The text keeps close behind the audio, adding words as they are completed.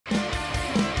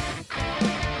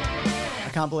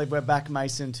can't believe we're back,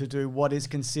 Mason, to do what is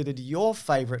considered your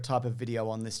favorite type of video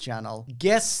on this channel.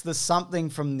 Guess the something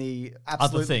from the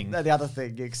absolute... The other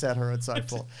thing, etc. and so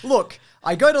forth. Look,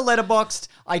 I go to Letterboxd,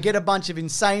 I get a bunch of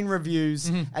insane reviews,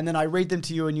 and then I read them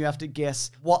to you and you have to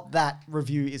guess what that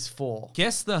review is for.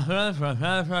 Guess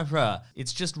the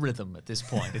It's just rhythm at this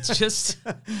point. It's just...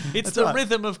 It's the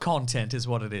rhythm of content is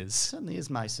what it is. Certainly is,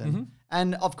 Mason.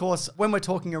 And of course, when we're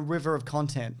talking a river of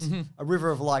content, a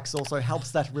river of likes also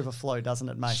helps that river flow, doesn't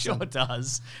it, Mason? Sure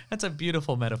does. That's a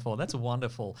beautiful metaphor. That's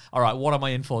wonderful. All right, what am I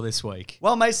in for this week?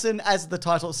 Well, Mason, as the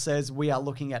title says, we are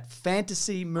looking at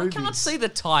fantasy movies. I can't see the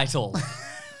title.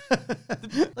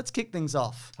 Let's kick things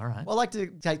off. All right. Well, I like to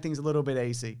take things a little bit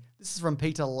easy. This is from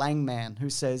Peter Langman, who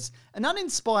says, an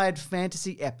uninspired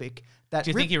fantasy epic that...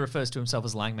 Do you think he refers to himself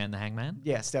as Langman the Hangman?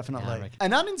 Yes, definitely. Yeah,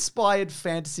 an uninspired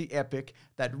fantasy epic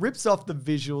that rips off the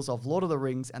visuals of Lord of the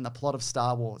Rings and the plot of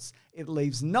Star Wars. It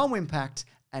leaves no impact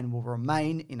and will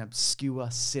remain in obscure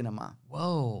cinema.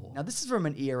 Whoa. Now, this is from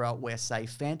an era where, say,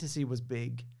 fantasy was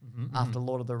big after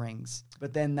Lord of the Rings.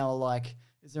 But then they were like,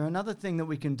 is there another thing that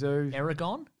we can do?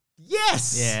 Aragon?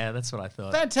 Yes! Yeah, that's what I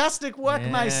thought. Fantastic work,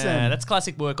 Mason. Yeah, that's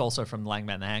classic work also from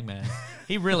Langman the Hangman.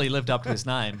 He really lived up to his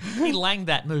name. He langed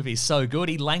that movie so good,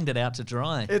 he langed it out to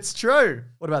dry. It's true.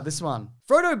 What about this one?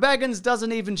 Frodo Baggins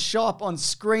doesn't even show up on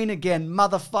screen again,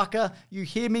 motherfucker. You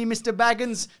hear me, Mr.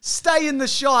 Baggins? Stay in the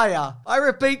Shire. I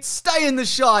repeat, stay in the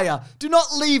Shire. Do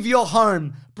not leave your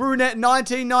home. Brunette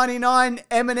 1999,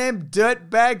 Eminem,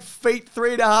 dirtbag, feet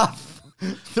 3.5.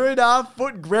 3.5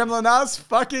 foot gremlin ass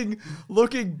fucking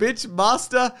looking bitch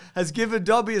master has given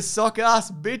Dobby a sock ass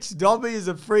bitch. Dobby is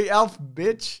a free elf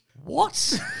bitch.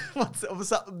 What?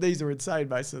 What's up? These are insane,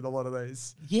 Mason, a lot of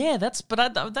these. Yeah, that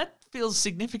feels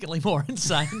significantly more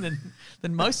insane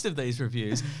than most of these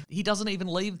reviews. He doesn't even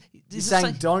leave. He's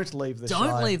saying don't leave the Shire.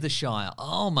 Don't leave the Shire.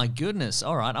 Oh my goodness.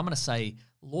 All right, I'm going to say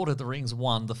Lord of the Rings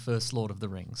 1, the first Lord of the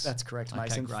Rings. That's correct,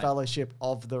 Mason. Okay, Fellowship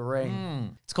of the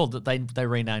Ring. It's called, they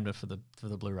renamed it for the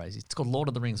Blu-rays. It's called Lord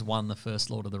of the Rings 1, the first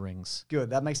Lord of the Rings.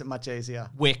 Good, that makes it much easier.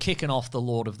 We're kicking off the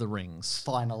Lord of the Rings.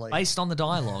 Finally. Based on the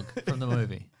dialogue from the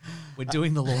movie. We're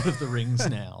doing the Lord of the Rings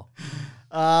now.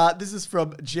 This is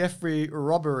from Jeffrey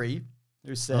Robbery,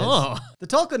 who says, the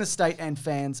Tolkien estate and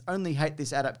fans only hate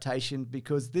this adaptation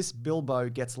because this Bilbo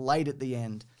gets laid at the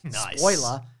end. Nice.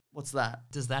 Spoiler, what's that?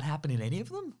 Does that happen in any of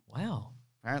them? Wow.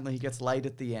 Apparently he gets laid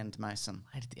at the end, Mason.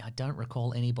 I don't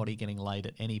recall anybody getting laid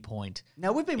at any point.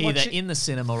 Now we've been either in the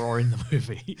cinema or in the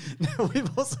movie.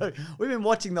 we've been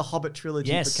watching the Hobbit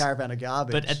trilogy for Caravan of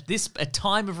Garbage. But at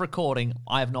time of recording,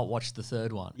 I have not watched the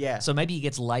third one. Yeah. So maybe he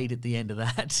gets laid at the end of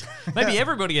that. Maybe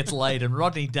everybody gets laid and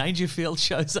Rodney Dangerfield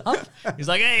shows up. He's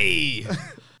like, hey.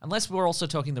 Unless we're also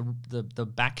talking the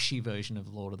Bakshi version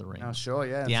of Lord of the Rings. Oh, sure,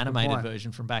 yeah. The animated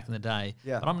version from back in the day.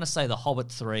 Yeah. But I'm going to say The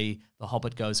Hobbit 3, The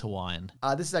Hobbit Goes Hawaiian.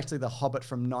 This is actually The Hobbit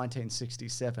from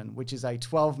 1967, which is a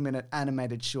 12-minute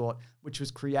animated short, which was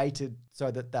created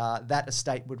so that that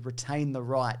estate would retain the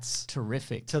rights.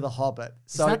 Terrific. To The Hobbit.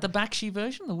 Is that the Bakshi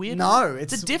version, the weird No, one?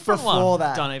 it's a different one. before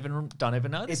that. Don't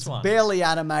even know this one. It's barely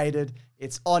animated.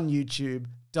 It's on YouTube.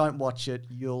 Don't watch it.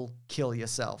 You'll kill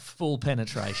yourself. Full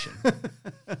penetration.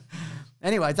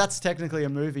 Anyway, that's technically a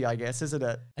movie, I guess, isn't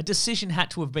it? A decision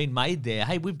had to have been made there.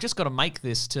 Hey, we've just got to make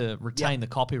this to retain the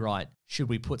copyright. Should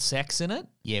we put sex in it?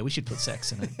 Yeah, we should put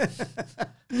sex in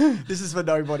it. This is for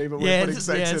nobody, but we're putting sex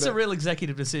in it. Yeah, it's a real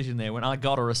executive decision there when I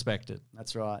got to respect it.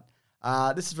 That's right.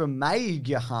 This is from May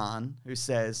Gahan, who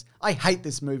says, I hate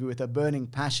this movie with a burning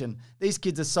passion. These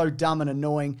kids are so dumb and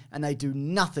annoying, and they do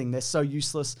nothing. They're so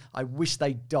useless. I wish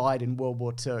they died in World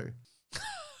War II.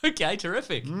 Okay,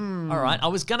 terrific. All right, I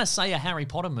was going to say a Harry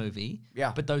Potter movie,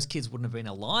 but those kids wouldn't have been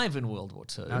alive in World War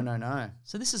II. No.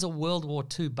 So this is a World War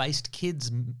II-based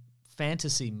kids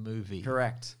fantasy movie.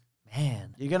 Correct.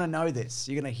 Man. You're going to know this.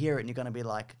 You're going to hear it, and you're going to be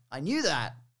like, I knew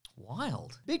that.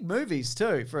 Wild. Big movies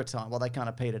too for a time. Well, they kind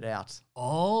of petered out.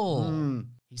 Oh.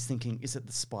 He's thinking, is it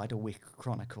the Spiderwick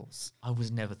Chronicles? I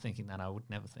was never thinking that. I would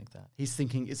never think that. He's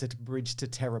thinking, is it Bridge to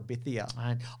Terabithia?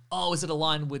 Is it a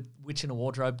line with Witch in a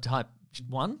Wardrobe type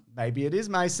one? Maybe it is,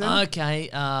 Mason. Okay.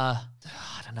 I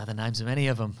don't know the names of any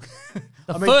of them.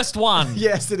 First one.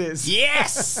 Yes, it is.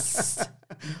 Yes.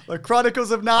 The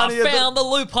Chronicles of Narnia. I found the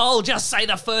loophole. Just say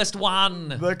the first one.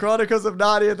 The Chronicles of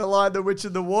Narnia, The Lion, the Witch,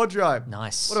 and the Wardrobe.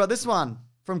 Nice. What about this one?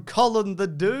 From Colin the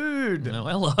Dude. Oh,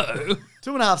 hello.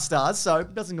 2.5 stars, so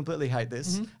doesn't completely hate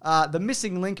this. The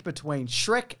missing link between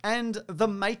Shrek and The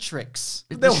Matrix.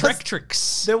 The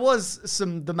Shrek-trix. There was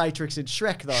some The Matrix in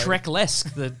Shrek, though.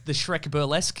 Shrek-lesque, the Shrek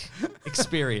burlesque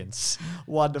experience.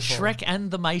 Wonderful. Shrek and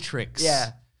The Matrix.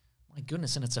 Yeah. My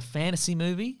goodness, and it's a fantasy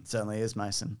movie? It certainly is,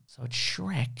 Mason. So it's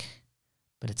Shrek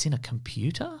but it's in a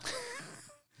computer?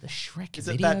 The Shrek Is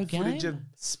video it that game? footage of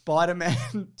Spider-Man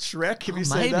Shrek? Have you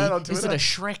seen Maybe. that on Twitter? Is it a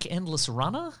Shrek Endless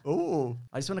Runner? Ooh,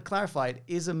 I just want to clarify, it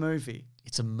is a movie.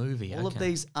 It's a movie. All of okay.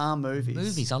 these are movies.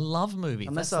 Movies. I love movies.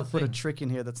 Unless That's I've the put a thing. trick in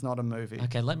here that's not a movie.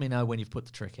 Okay, let me know when you've put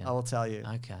the trick in. I will tell you.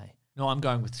 Okay. No, I'm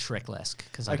going with Shrek-esque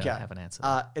because I don't have an answer.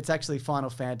 It's actually Final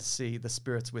Fantasy: The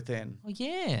Spirits Within. Oh,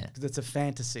 yeah. Because it's a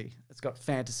fantasy. It's got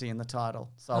fantasy in the title.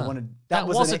 So I Huh. wanted... That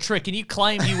was an a trick, and you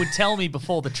claimed you would tell me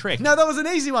before the trick. No, that was an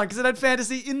easy one because it had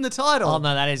fantasy in the title. Oh,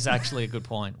 no, that is actually a good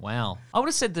point. Wow. I would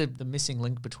have said the missing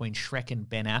link between Shrek and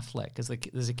Ben Affleck, because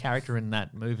there's a character in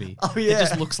that movie Oh, yeah. that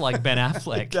just looks like Ben It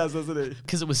Affleck. does, doesn't it?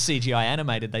 Because it was CGI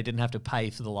animated, they didn't have to pay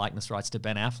for the likeness rights to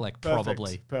Ben Affleck,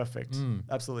 probably. Perfect.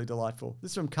 Absolutely delightful.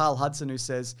 This is from Carl Hudson, who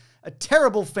says, a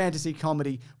terrible fantasy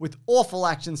comedy with awful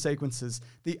action sequences,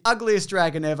 the ugliest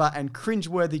dragon ever, and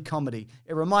cringeworthy comedy.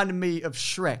 It reminded me of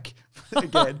Shrek,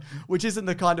 again, which isn't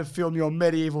the kind of film your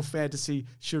medieval fantasy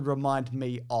should remind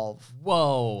me of.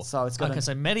 Whoa. So it's got okay, a-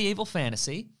 so medieval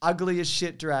fantasy. Ugly as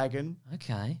shit dragon.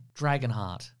 Okay.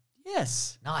 Dragonheart.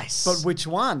 Yes. Nice. But which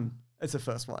one? It's the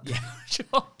first one. Yeah,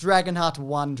 sure. Dragonheart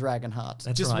 1 Dragonheart.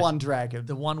 That's Just right. one dragon.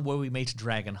 The one where we meet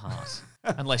Dragonheart.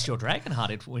 Unless you're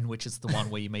Dragonheart, in which it's the one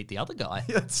where you meet the other guy.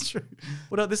 That's true.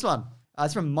 What about this one?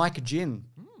 It's from Mike Ginn.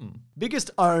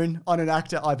 Biggest own on an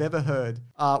actor I've ever heard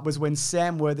was when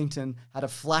Sam Worthington had a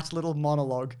flat little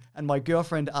monologue, and my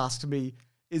girlfriend asked me,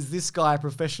 "Is this guy a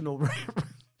professional?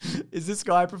 Is this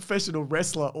guy a professional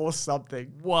wrestler or something?"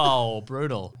 Whoa,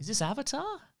 brutal. Is this Avatar?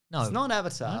 No. It's not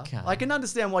Avatar. Okay. I can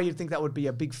understand why you'd think that would be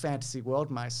a big fantasy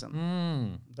world,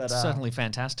 Mason. But It's certainly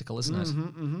fantastical, isn't it?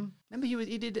 remember,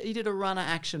 he did a run of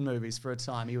action movies for a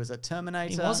time. He was a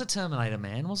Terminator. He was a Terminator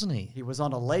man, wasn't he? He was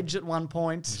on a ledge at one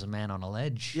point. He was a man on a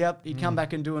ledge. Yep, he'd come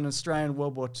back and do an Australian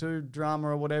World War II drama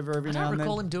or whatever every I now don't and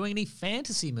recall then. him doing any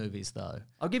fantasy movies, though.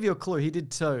 I'll give you a clue. He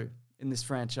did 2 in this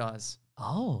franchise.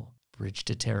 Oh, Bridge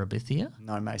to Terabithia?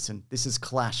 No, Mason. This is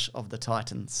Clash of the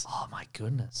Titans. Oh, my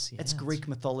goodness. It's yes. Greek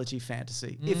mythology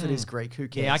fantasy. If it is Greek, who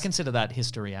cares? Yeah, I consider that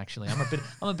history, actually. I'm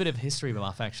a bit of history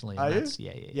buff, actually. Are and you?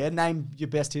 Yeah. Yeah, name your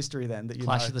best history then that you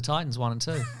Clash know. of the Titans 1 and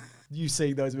 2. You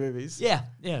see those movies. Yeah.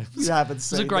 You haven't It was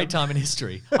seen a great them. time in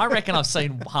history. I reckon I've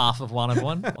seen half of one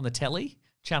on the telly.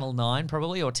 Channel 9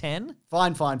 probably, or 10.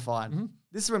 Fine.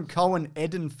 This is from Cohen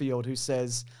Edenfield, who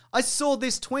says, I saw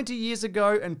this 20 years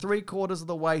ago and 3/4 of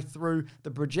the way through,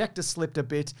 the projector slipped a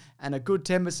bit and a good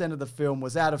 10% of the film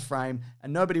was out of frame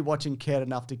and nobody watching cared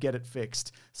enough to get it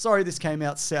fixed. Sorry this came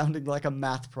out sounding like a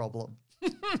math problem.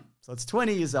 So it's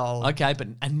 20 years old. Okay,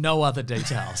 and no other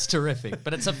details. Terrific.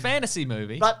 But it's a fantasy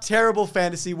movie. But terrible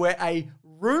fantasy where a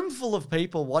room full of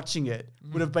people watching it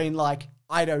would have been like,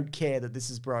 I don't care that this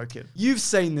is broken. You've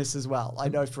seen this as well, I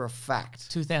know for a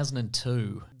fact.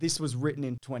 2002. This was written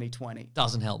in 2020.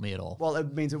 Doesn't help me at all. Well,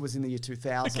 it means it was in the year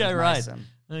 2000. Okay, right. Mason.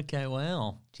 Okay,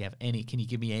 well. Do you have any? Can you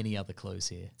give me any other clues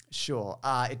here? Sure.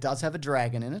 It does have a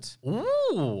dragon in it.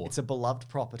 Ooh. It's a beloved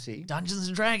property. Dungeons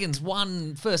and Dragons.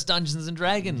 First Dungeons and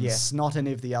Dragons. Yes, not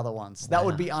any of the other ones. That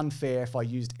would be unfair if I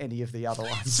used any of the other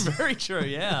It's ones. very true,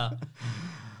 yeah.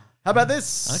 How about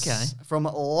this? Okay. From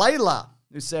Layla,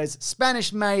 who says,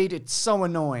 Spanish made, it's so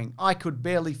annoying. I could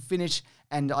barely finish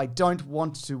and I don't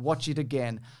want to watch it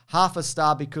again. Half a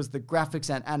star because the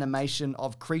graphics and animation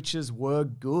of creatures were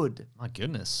good. My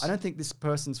goodness. I don't think this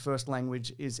person's first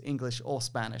language is English or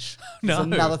Spanish. No. There's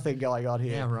another thing going on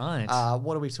here. Yeah, right.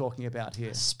 What are we talking about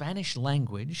here? Spanish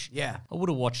language. Yeah. I would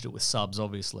have watched it with subs,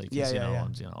 obviously. 'Cause, Yeah, you yeah, know,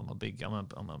 yeah. I'm a big. I'm a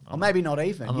Or maybe not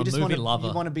even. I'm You a just movie want to lover.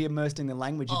 you want to be immersed in the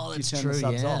language. Oh, you that's turn true, the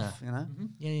subs yeah. off, you know?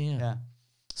 Yeah. Yeah.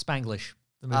 Spanglish.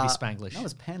 The movie Spanglish. That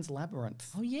was Pan's Labyrinth.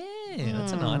 Oh yeah,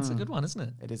 that's a good one, isn't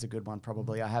it? It is a good one,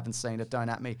 probably. I haven't seen it. Don't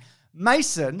at me.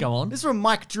 Mason. Go on. This is from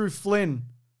Mike Drew Flynn,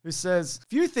 who says,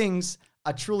 few things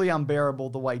are truly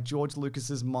unbearable the way George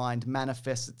Lucas's mind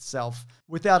manifests itself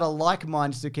without a like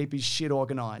mind to keep his shit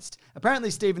organized.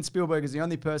 Apparently, Steven Spielberg is the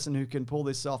only person who can pull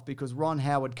this off because Ron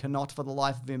Howard cannot, for the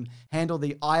life of him, handle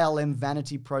the ILM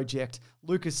vanity project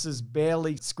Lucas's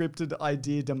barely scripted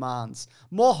idea demands.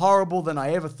 More horrible than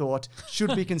I ever thought,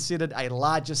 should be considered a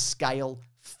larger scale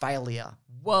failure.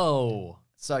 Whoa.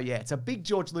 So yeah, it's a big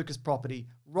George Lucas property.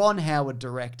 Ron Howard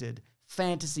directed.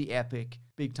 Fantasy epic.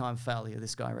 Big time failure,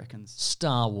 this guy reckons.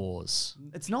 Star Wars.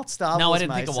 It's not Star Wars, No, I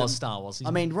didn't think it Mason. was Star Wars. I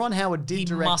mean, Ron Howard did He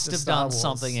direct must the have Star done Wars.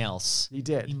 something else. He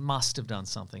did. He must have done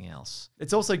something else.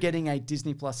 It's also getting a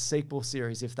Disney Plus sequel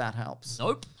series, if that helps.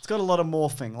 Nope. It's got a lot of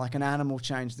morphing, like an animal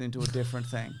changed into a different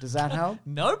thing. Does that help?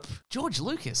 Nope. George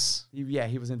Lucas. Yeah,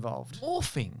 he was involved.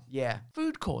 Morphing. Yeah.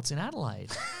 Food courts in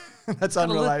Adelaide. That's He's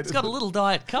unrelated. got a little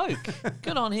Diet Coke.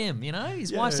 Good on him, you know?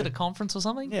 His wife's at a conference or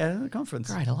something. Yeah, the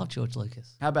conference. Great, I love George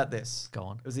Lucas. How about this? Go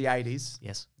on. It was the 80s.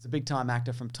 Yes. It's a big time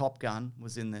actor from Top Gun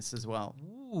was in this as well.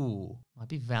 Ooh, might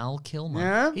be Val Kilmer.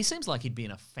 Yeah? He seems like he'd be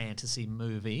in a fantasy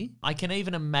movie. I can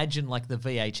even imagine like the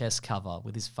VHS cover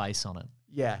with his face on it.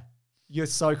 Yeah. You're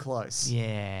so close.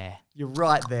 Yeah. You're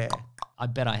right there. I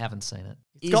bet I haven't seen it.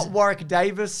 It's got Warwick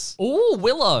Davis. Ooh,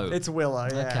 Willow. It's Willow,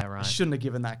 yeah. Okay, right. I shouldn't have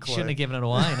given that clue. Shouldn't have given it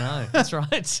away, no. That's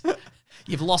right.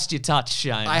 You've lost your touch,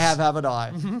 James. I have, haven't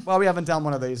I? Well, we haven't done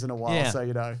one of these in a while, Yeah. so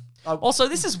you know. Also,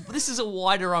 this is a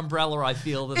wider umbrella, I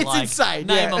feel, than It's like insane,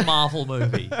 name yeah. a Marvel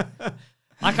movie.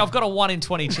 Like, I've got a 1 in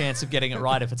 20 chance of getting it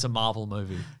right if it's a Marvel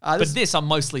movie. But this, I'm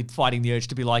mostly fighting the urge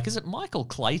to be like, is it Michael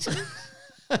Clayton?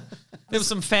 There was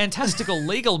some fantastical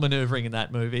legal maneuvering in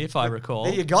that movie, if I recall.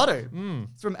 You got to.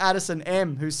 It's from Addison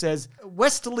M, who says,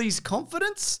 Westerly's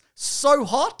confidence, so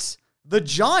hot. The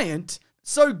Giant,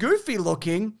 so goofy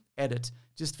looking. Edit.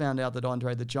 Just found out that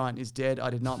Andre the Giant is dead. I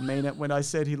did not mean it. When I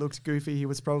said he looked goofy, he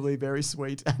was probably very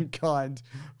sweet and kind.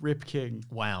 Rip King.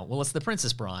 Wow. Well, it's The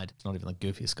Princess Bride. It's not even the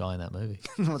goofiest guy in that movie.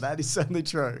 Well, that is certainly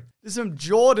true. This is from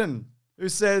Jordan, who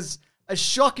says, a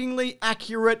shockingly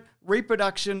accurate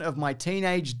reproduction of my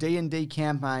teenage D&D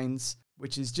campaigns,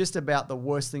 which is just about the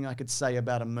worst thing I could say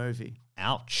about a movie.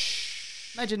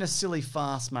 Ouch. Imagine a silly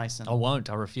farce, Mason. I won't.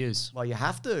 I refuse. Well, you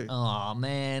have to. Oh,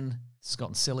 man. It's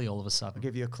gotten silly all of a I'll sudden.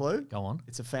 give you a clue. Go on.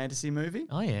 It's a fantasy movie,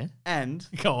 Oh, yeah. and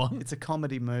Go on. it's a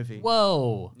comedy movie.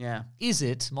 Whoa. Yeah. Is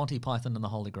it Monty Python and the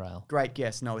Holy Grail? Great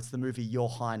guess. No, it's the movie Your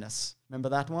Highness. Remember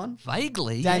that one?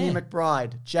 Vaguely. Danny yeah.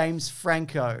 McBride, James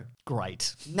Franco,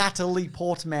 Great. Natalie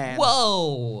Portman.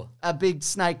 Whoa. A big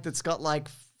snake that's got like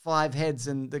 5 heads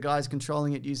and the guy's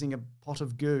controlling it using a pot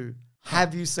of goo.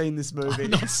 Have you seen this movie? I've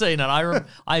not seen it.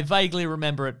 I vaguely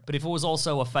remember it, but if it was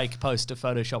also a fake poster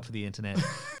Photoshop for the internet,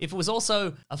 if it was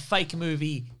also a fake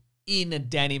movie in a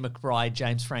Danny McBride,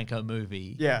 James Franco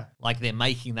movie, Yeah. like they're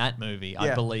making that movie, I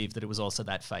Yeah. believe that it was also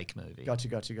that fake movie. Gotcha.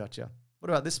 What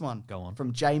about this one? Go on.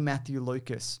 From J. Matthew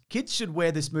Lucas. Kids should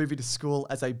wear this movie to school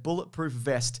as a bulletproof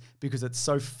vest because it's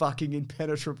so fucking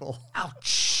impenetrable.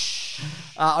 Ouch.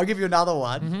 I'll give you another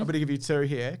one. Mm-hmm. I'm going to give you 2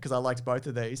 here because I liked both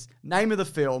of these. Name of the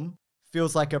film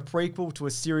feels like a prequel to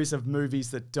a series of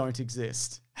movies that don't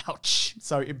exist. Ouch.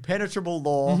 So impenetrable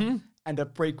law Mm-hmm. and a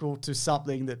prequel to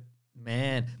something that...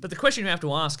 Man. But the question you have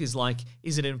to ask is like,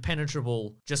 is it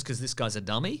impenetrable just because this guy's a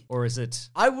dummy? Or is it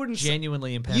I wouldn't say-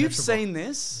 genuinely impenetrable? You've seen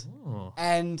this, Oh.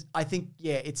 and I think,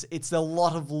 yeah, it's a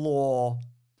lot of lore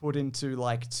put into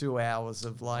like 2 hours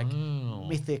of like Oh.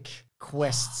 mythic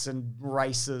quests and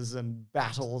races and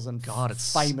battles and God,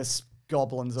 it's- famous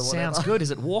goblins or whatever. Sounds good.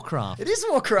 Is it Warcraft? It is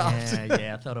Warcraft.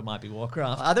 Yeah, I thought it might be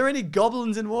Warcraft. Are there any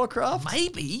goblins in Warcraft?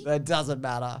 Maybe. That doesn't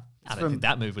matter. I don't think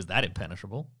that move was that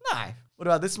impenetrable. No. What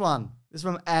about this one? This is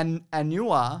from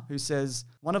Anua, who says,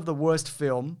 one of the worst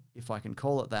film, if I can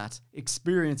call it that,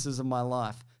 experiences of my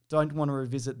life. Don't want to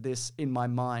revisit this in my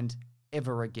mind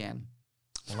ever again.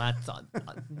 Well, that's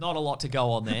not a lot to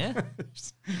go on there.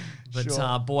 But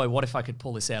Sure. boy, what if I could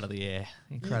pull this out of the air?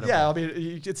 Incredible. Yeah, I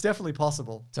mean, it's definitely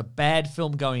possible. It's a bad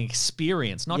film going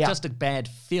experience, not Yeah. just a bad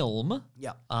film.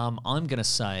 Yeah. I'm going to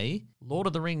say Lord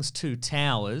of the Rings 2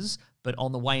 Towers, but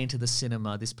on the way into the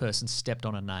cinema, this person stepped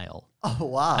on a nail. Oh,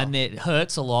 wow. And it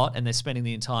hurts a lot, and they're spending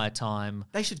the entire time.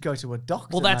 They should go to a doctor.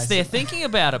 Well, that's Mason. their thinking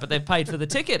about it, but they've paid for the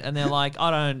ticket, and they're like,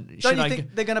 Don't you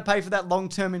think they're going to pay for that long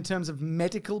term in terms of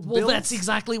medical bills? Well, that's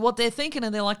exactly what they're thinking,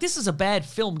 and they're like, this is a bad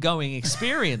film going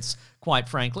experience, quite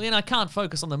frankly, and I can't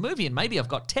focus on the movie, and maybe I've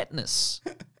got tetanus.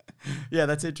 Yeah,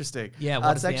 that's interesting. Yeah,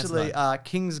 what it's is the answer to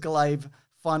actually Kingsglaive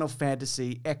Final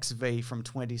Fantasy XV from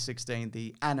 2016,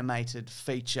 the animated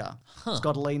feature. It's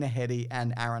got Lena Headey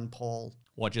and Aaron Paul.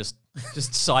 What, just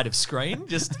side of screen?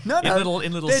 Just No, in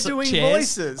little they're s- doing chairs?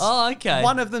 voices. Oh, okay.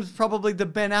 One of them's probably the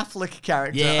Ben Affleck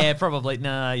character. Yeah, probably.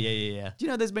 No, yeah. Do you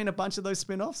know there's been a bunch of those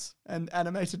spin-offs and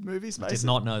animated movies, Mason? Did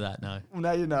not know that, no. Well,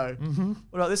 now you know. Mm-hmm.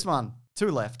 What about this one? 2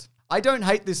 left. I don't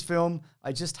hate this film.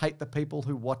 I just hate the people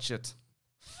who watch it.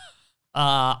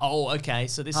 Okay,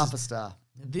 so Half a star.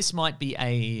 this might be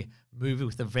a movie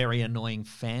with a very annoying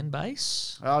fan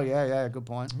base. Oh, yeah, good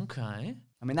point. Okay.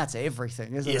 I mean, that's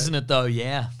everything, isn't it? Isn't it though?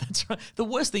 Yeah, that's right. The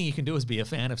worst thing you can do is be a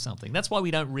fan of something. That's why we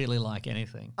don't really like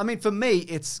anything. I mean, for me,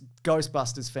 it's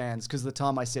Ghostbusters fans because the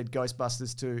time I said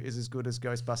Ghostbusters 2 is as good as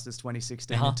Ghostbusters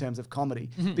 2016 in terms of comedy.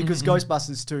 Because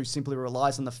Ghostbusters 2 simply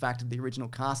relies on the fact that the original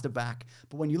cast are back.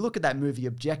 But when you look at that movie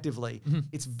objectively,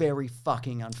 it's very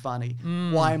fucking unfunny.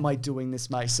 Why am I doing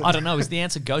this, Mason? I don't know. Is the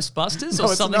answer Ghostbusters No, or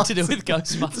it's something not. to do with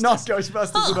Ghostbusters? It's not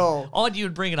Ghostbusters at all. Odd you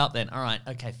would bring it up then. All right.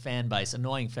 Okay. Fan base.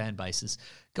 Annoying fan bases.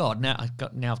 God, now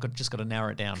I've just got to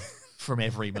narrow it down. from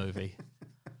every movie.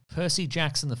 Percy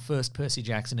Jackson, the first Percy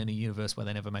Jackson in a universe where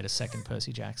they never made a second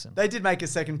Percy Jackson. They did make a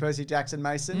second Percy Jackson,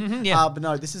 Mason. Yeah. But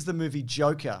no, this is the movie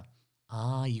Joker.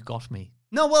 Ah, you got me.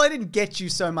 No, well, I didn't get you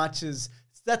so much as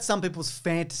that's some people's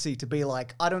fantasy to be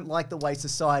like, I don't like the way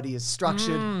society is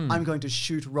structured. I'm going to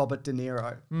shoot Robert De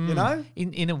Niro. You know?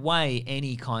 In a way,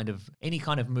 any kind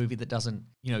of movie that doesn't,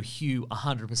 hew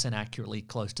 100% accurately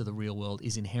close to the real world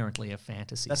is inherently a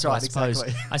fantasy. That's so right,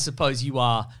 exactly. I suppose you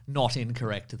are not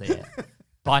incorrect there.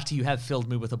 But you have filled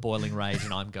me with a boiling rage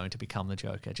and I'm going to become the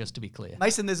Joker, just to be clear.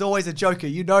 Mason, there's always a Joker.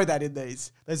 You know that in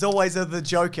these. There's always the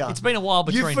Joker. It's been a while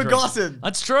between You've forgotten. Drinks.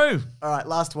 That's true. All right,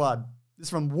 last one. This is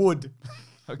from Wood.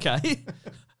 Okay.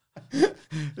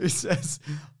 Who says,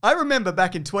 I remember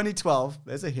back in 2012,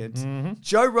 there's a hint,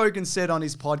 Joe Rogan said on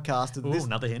his podcast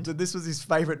another hint. that this was his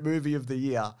favorite movie of the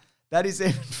year. That is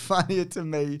even funnier to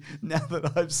me now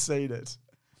that I've seen it.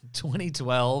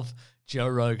 2012, Joe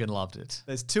Rogan loved it.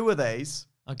 There's two of these.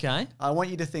 Okay. I want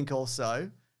you to think also,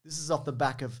 this is off the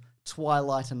back of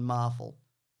Twilight and Marvel.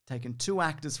 Taking two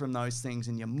actors from those things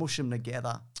and you mush them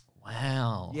together.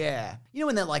 Wow. Yeah. You know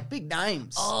when they're like big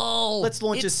names. Oh. Let's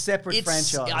launch a separate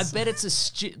franchise. I bet it's a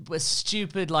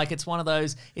stupid, like it's one of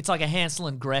those, it's like a Hansel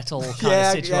and Gretel kind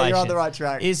of situation. Yeah, you're on the right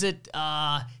track. Is it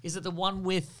the one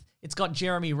with, it's got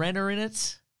Jeremy Renner in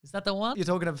it? Is that the one? You're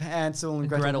talking of Hansel and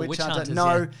Gretel Witch Hunter? Hunters,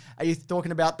 no. yeah. Are you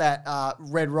talking about that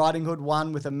Red Riding Hood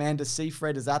one with Amanda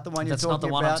Seyfried? Is that the one you're talking about? That's not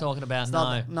the one I'm talking about, it's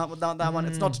not that one.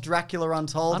 It's not Dracula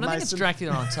Untold, I don't think Mason. it's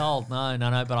Dracula Untold.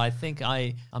 No. But I think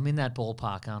I'm in that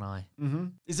ballpark, aren't I? Mm-hmm.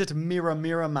 Is it Mirror,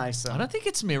 Mirror, Mason? I don't think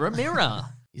it's Mirror, Mirror.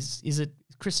 Is it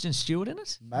Kristen Stewart in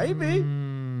it? Maybe.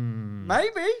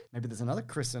 Maybe there's another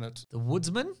Chris in it. The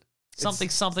Woodsman?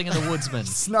 Something in the Woodsman.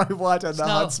 Snow White and the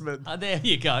Huntsman. There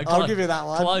you go. I'll give you that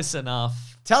one. Close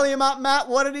enough. Tell him up, Matt.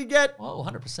 What did he get? Whoa,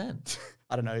 100%.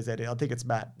 I don't know who's Eddie. I think it's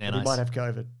Matt. Yeah, He nice. might have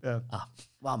COVID. Yeah.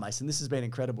 Wow, Mason, this has been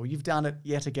incredible. You've done it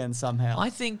yet again somehow. I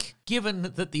think, given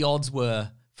that the odds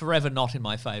were forever not in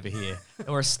my favour here, and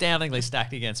were astoundingly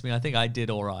stacked against me, I think I did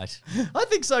all right. I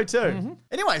think so too.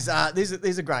 Anyways,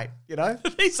 these are great, you know?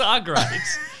 These are great.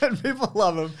 And people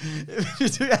love them. If you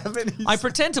do have any... I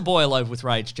pretend to boil over with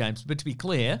rage, James, but to be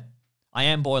clear, I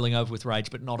am boiling over with rage,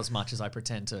 but not as much as I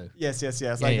pretend to. Yes.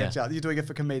 I get you. You're doing it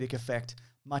for comedic effect,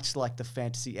 much like the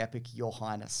fantasy epic Your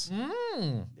Highness.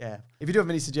 Yeah. If you do have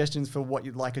any suggestions for what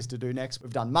you'd like us to do next,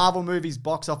 we've done Marvel movies,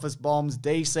 box office bombs,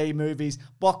 DC movies,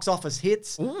 box office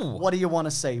hits. Ooh. What do you want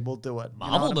to see? We'll do it.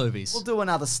 Marvel movies. We'll do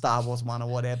another Star Wars one or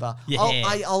whatever. Yeah.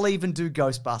 I'll even do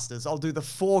Ghostbusters. I'll do the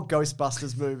 4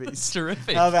 Ghostbusters movies. It's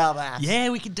terrific. How about that? Yeah,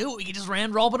 we can do it. We can just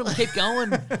round robin them and keep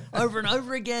going over and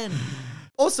over again.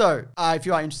 Also, if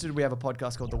you are interested, we have a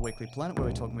podcast called The Weekly Planet where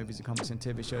we talk movies and comics and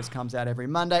TV shows. Comes out every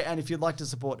Monday. And if you'd like to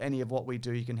support any of what we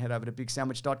do, you can head over to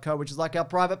bigsandwich.co, which is like our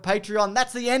private Patreon.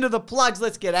 That's the end of the plugs.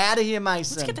 Let's get out of here,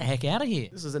 Mason. Let's get the heck out of here.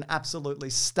 This is an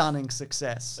absolutely stunning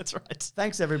success. That's right.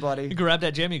 Thanks, everybody. Grab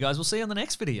that gem, you guys. We'll see you on the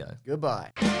next video.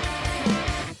 Goodbye.